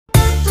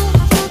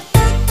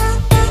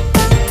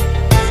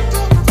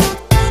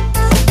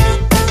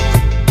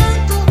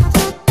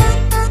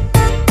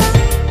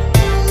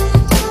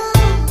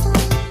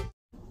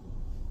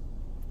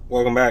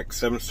welcome back.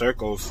 7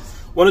 Circles.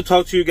 I want to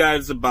talk to you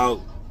guys about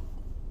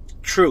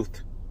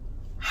truth.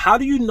 How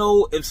do you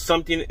know if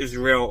something is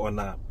real or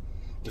not?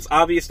 It's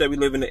obvious that we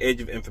live in the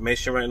age of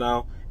information right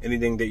now.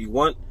 Anything that you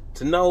want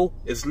to know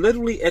is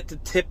literally at the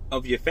tip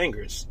of your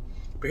fingers.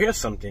 But here's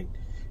something.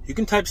 You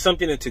can type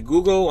something into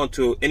Google,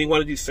 onto any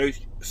one of these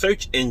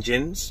search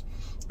engines,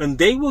 and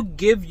they will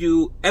give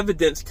you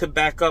evidence to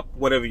back up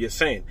whatever you're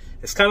saying.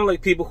 It's kind of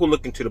like people who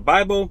look into the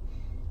Bible.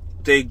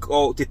 They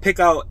pick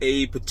out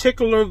a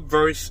particular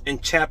verse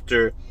and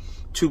chapter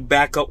to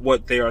back up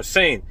what they are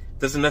saying.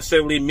 Doesn't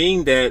necessarily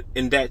mean that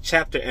in that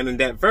chapter and in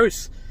that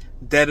verse,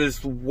 that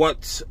is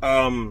what,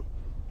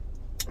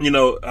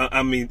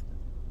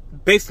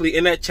 basically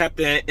in that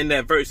chapter and in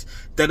that verse,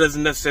 that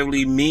doesn't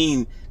necessarily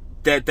mean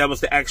that that was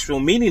the actual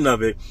meaning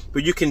of it.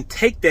 But you can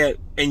take that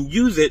and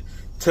use it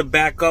to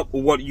back up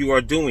what you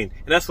are doing.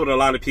 And that's what a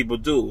lot of people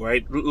do,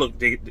 right?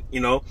 Look,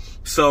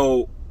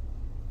 so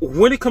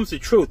when it comes to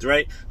truth,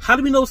 right? How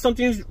do we know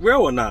something's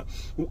real or not?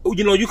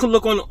 You can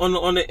look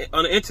on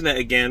the internet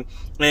again,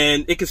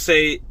 and it could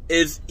say,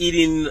 is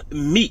eating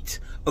meat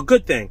a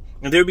good thing?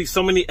 And there would be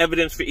so many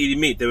evidence for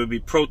eating meat. There would be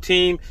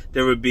protein,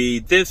 there would be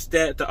this,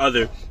 that, the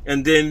other,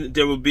 and then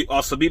there would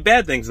also be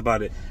bad things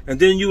about it.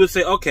 And then you would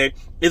say, okay,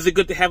 is it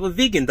good to have a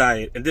vegan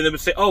diet? And then it would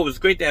say, oh, it's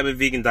great to have a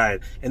vegan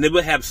diet. And they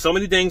would have so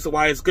many things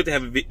why it's good to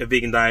have a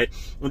vegan diet.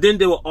 And then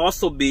there will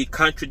also be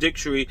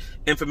contradictory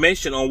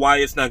information on why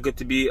it's not good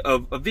to be a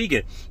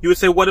vegan. You would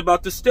say, what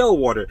about the still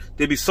water?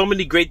 There'd be so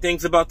many great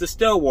things about the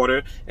still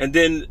water, and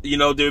then,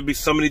 there would be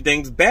so many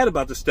things bad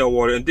about the still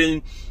water. And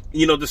then,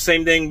 the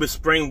same thing with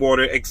spring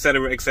water,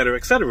 etc., etc.,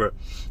 etc.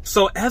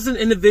 So as an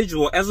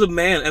individual, as a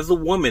man, as a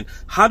woman,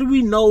 how do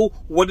we know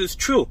what is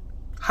true?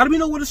 How do we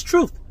know what is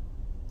truth?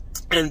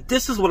 And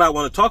this is what I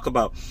want to talk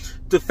about.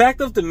 The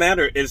fact of the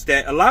matter is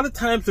that a lot of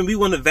times when we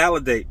want to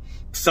validate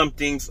if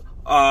something's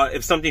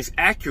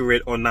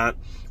accurate or not,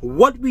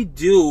 what we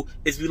do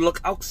is we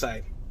look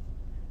outside.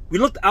 We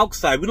look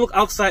outside. We look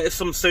outside at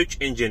some search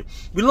engine.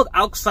 We look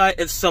outside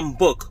at some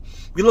book.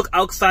 We look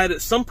outside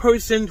at some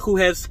person who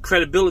has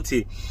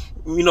credibility.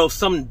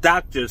 Some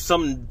doctor,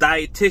 some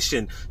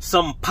dietitian,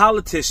 some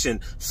politician,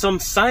 some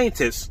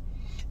scientist.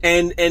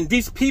 And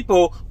these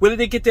people, where did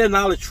they get their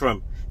knowledge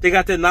from? They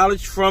got their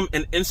knowledge from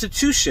an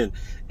institution.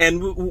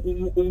 And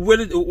what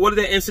did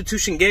that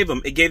institution give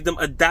them? It gave them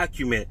a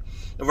document,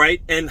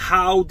 right? And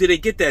how did they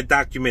get that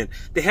document?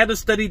 They had to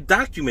study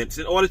documents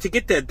in order to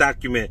get that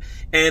document.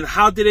 And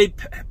how did they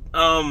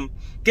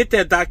get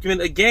that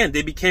document? Again,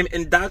 they became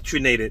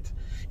indoctrinated.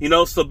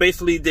 So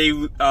basically they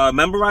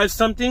memorized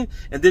something,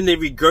 and then they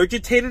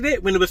regurgitated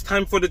it when it was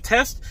time for the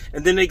test,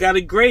 and then they got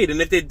a grade. And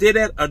if they did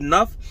that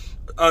enough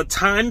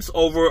times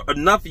over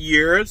enough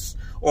years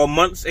or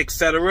months,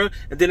 etc.,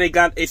 and then they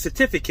got a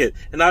certificate,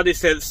 and now they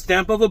said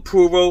stamp of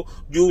approval,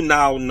 you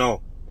now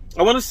know.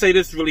 I want to say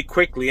this really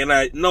quickly, and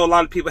I know a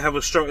lot of people have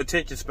a short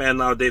attention span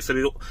nowadays, so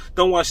they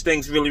don't watch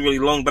things really, really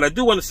long, but I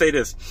do want to say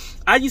this.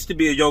 I used to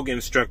be a yoga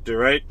instructor,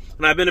 right?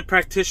 And I've been a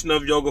practitioner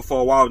of yoga for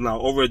a while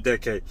now, over a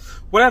decade.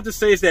 What I have to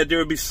say is that there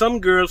would be some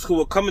girls who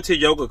would come into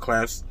yoga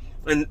class,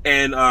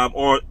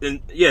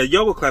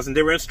 yoga class, and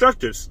they were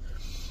instructors.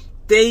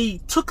 They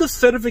took a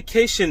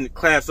certification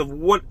class of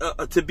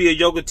what to be a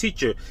yoga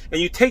teacher, and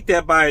you take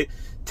that by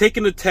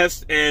taking a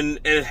test and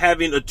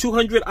having a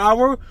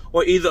 200-hour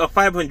or either a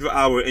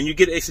 500-hour, and you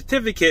get a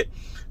certificate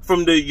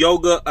from the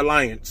Yoga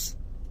Alliance.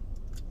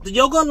 The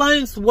Yoga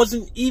Alliance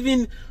wasn't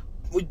even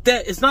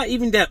that. It's not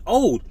even that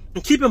old.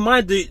 And keep in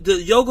mind,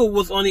 the yoga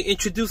was only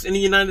introduced in the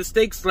United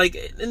States like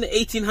in the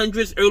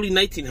 1800s, early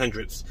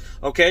 1900s.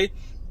 Okay.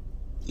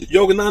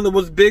 Yogananda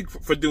was big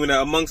for doing that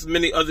amongst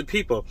many other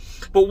people.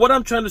 But what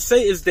I'm trying to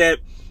say is that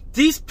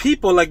these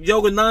people like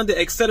Yogananda,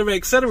 etc.,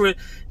 etc.,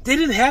 they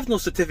didn't have no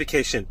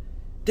certification.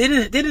 They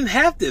didn't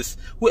have this.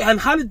 And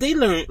how did they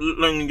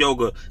learn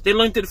yoga? They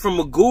learned it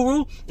from a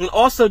guru, and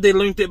also they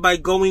learned it by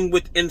going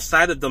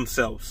inside of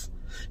themselves.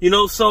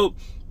 So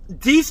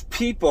these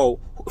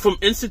people from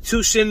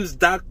institutions,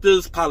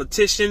 doctors,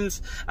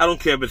 politicians, I don't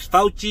care if it's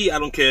Fauci, I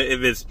don't care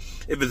if it's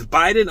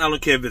Biden, I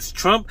don't care if it's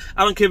Trump,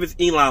 I don't care if it's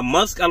Elon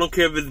Musk, I don't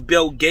care if it's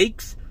Bill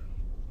Gates.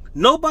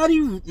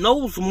 Nobody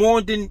knows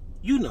more than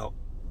you know.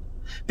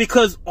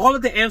 Because all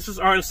of the answers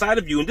are inside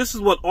of you. And this is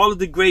what all of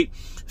the great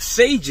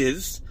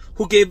sages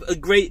who gave a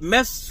great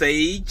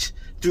message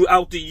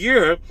throughout the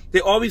year,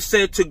 they always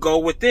said to go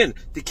within.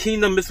 The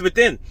kingdom is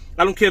within.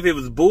 I don't care if it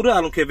was Buddha,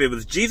 I don't care if it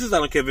was Jesus, I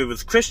don't care if it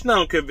was Krishna, I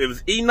don't care if it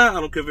was Enoch, I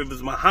don't care if it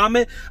was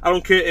Muhammad, I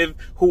don't care if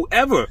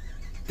whoever.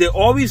 They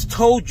always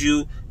told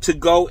you to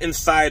go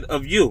inside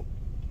of you.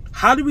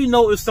 How do we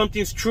know if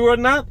something's true or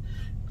not?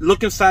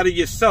 Look inside of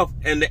yourself,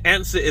 and the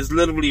answer is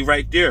literally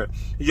right there.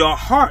 Your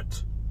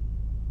heart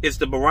is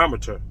the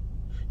barometer.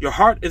 Your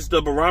heart is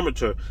the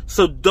barometer.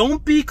 So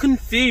don't be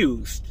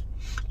confused.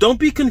 Don't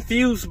be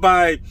confused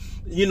by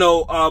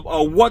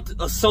what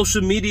a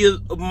social media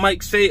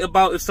might say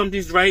about if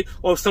something's right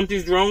or if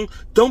something's wrong.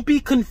 Don't be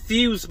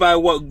confused by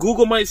what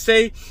Google might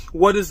say,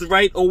 what is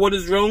right or what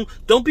is wrong.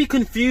 Don't be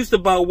confused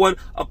about what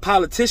a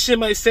politician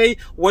might say,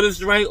 what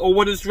is right or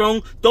what is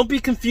wrong. Don't be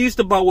confused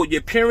about what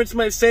your parents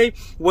might say,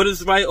 what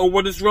is right or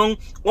what is wrong.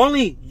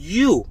 Only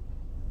you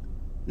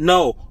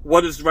know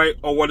what is right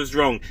or what is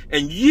wrong.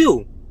 And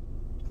you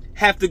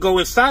have to go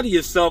inside of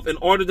yourself in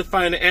order to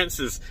find the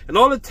answers. And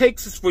all it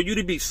takes is for you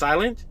to be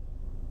silent.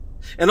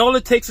 And all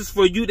it takes is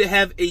for you to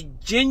have a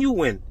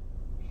genuine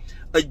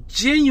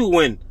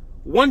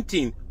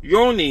wanting,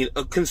 yearning,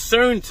 a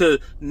concern to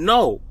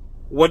know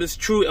what is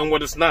true and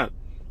what is not.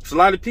 There's a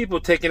lot of people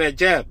taking that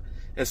jab,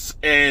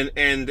 and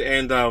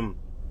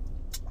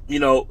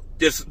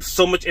there's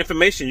so much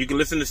information. You can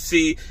listen to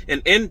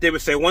CNN, they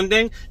would say one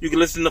thing. You can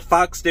listen to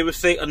Fox, they would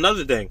say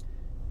another thing.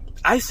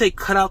 I say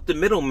cut out the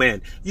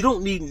middleman. You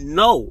don't need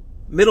no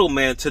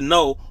middleman to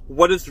know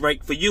what is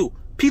right for you.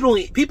 People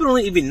don't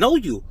even know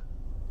you.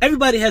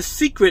 Everybody has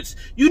secrets.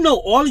 You know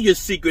all of your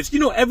secrets. You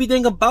know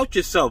everything about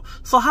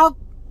yourself. So how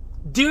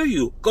dare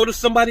you go to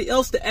somebody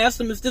else to ask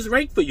them, is this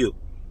right for you?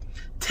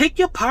 Take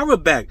your power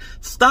back.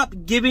 Stop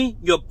giving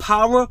your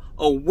power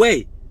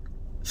away.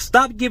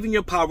 Stop giving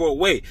your power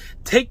away.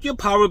 Take your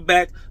power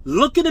back.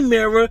 Look in the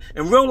mirror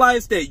and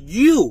realize that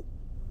you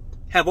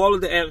have all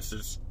of the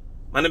answers.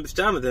 My name is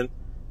Jonathan.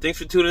 Thanks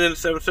for tuning in to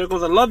 7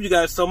 Circles. I love you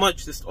guys so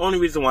much. This is the only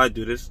reason why I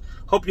do this.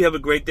 Hope you have a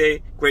great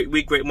day, great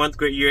week, great month,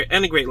 great year,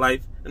 and a great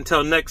life.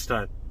 Until next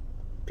time,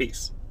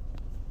 peace.